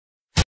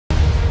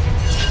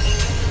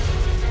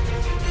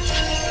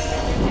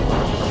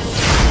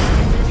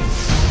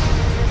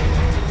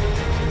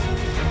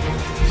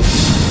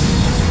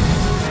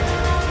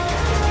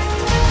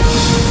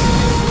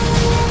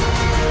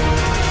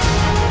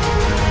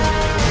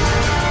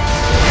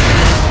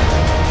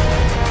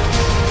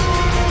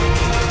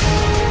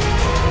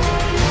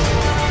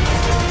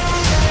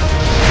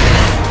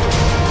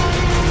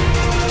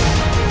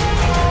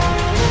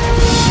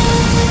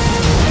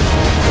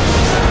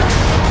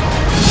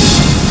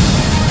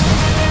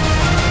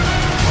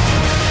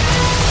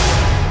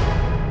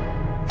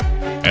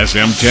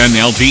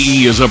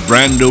SM10LTE is a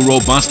brand new,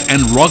 robust,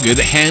 and rugged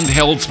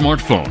handheld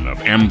smartphone of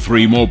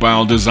M3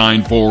 Mobile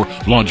designed for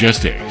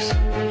logistics.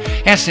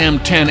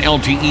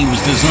 SM10LTE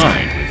was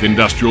designed with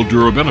industrial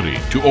durability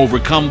to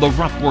overcome the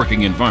rough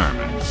working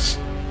environments.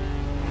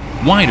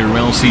 Wider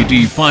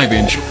LCD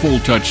 5-inch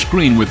full-touch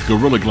screen with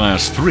Gorilla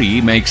Glass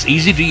 3 makes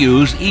easy to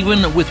use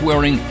even with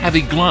wearing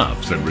heavy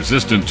gloves and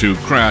resistant to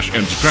crash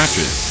and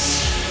scratches.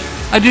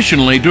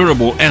 Additionally,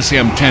 durable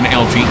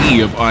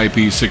SM10LTE of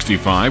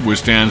IP65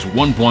 withstands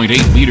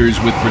 1.8 meters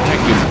with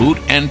protective boot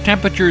and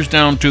temperatures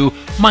down to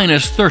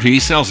 -30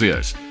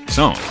 Celsius,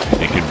 so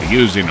it can be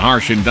used in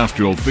harsh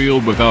industrial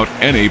field without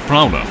any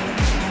problem.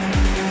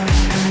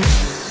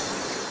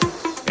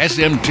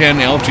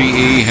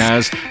 SM10LTE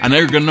has an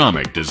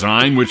ergonomic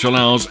design which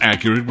allows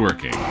accurate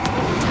working.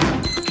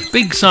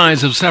 Big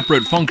size of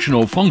separate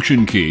functional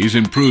function keys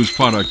improves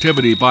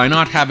productivity by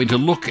not having to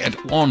look at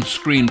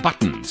on-screen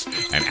buttons,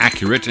 and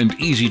accurate and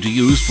easy to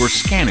use for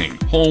scanning,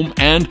 home,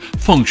 and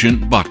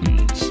function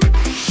buttons.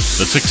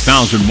 The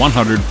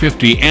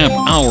 6,150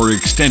 amp-hour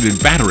extended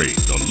battery,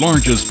 the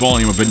largest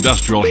volume of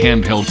industrial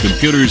handheld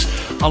computers,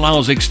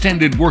 allows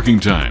extended working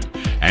time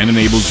and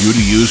enables you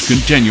to use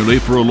continually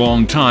for a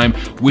long time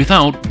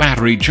without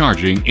battery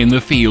charging in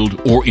the field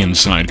or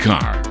inside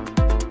car.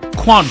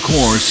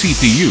 Quad-core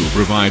CPU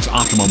provides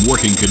optimum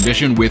working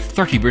condition with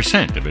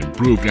 30% of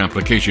improved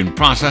application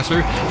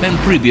processor than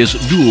previous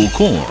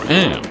dual-core,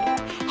 and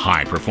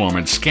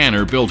high-performance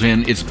scanner built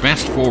in is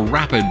best for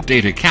rapid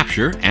data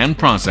capture and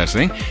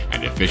processing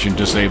and efficient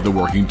to save the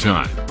working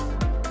time.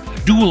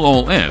 Dual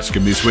OS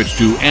can be switched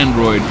to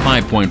Android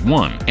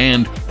 5.1,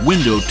 and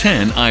Windows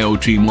 10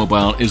 IoT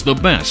Mobile is the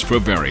best for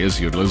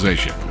various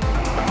utilization.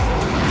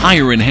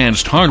 Higher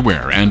enhanced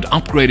hardware and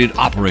upgraded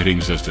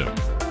operating system.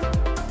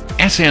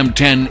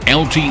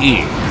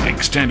 SM10LTE,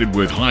 extended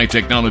with high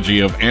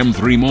technology of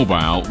M3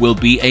 Mobile, will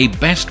be a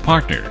best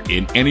partner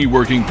in any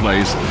working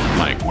place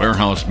like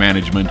warehouse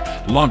management,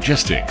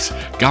 logistics,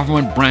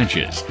 government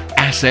branches,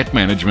 asset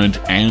management,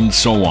 and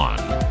so on.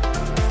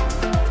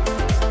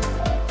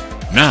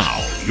 Now,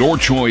 your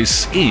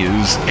choice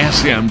is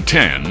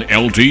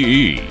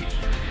SM10LTE.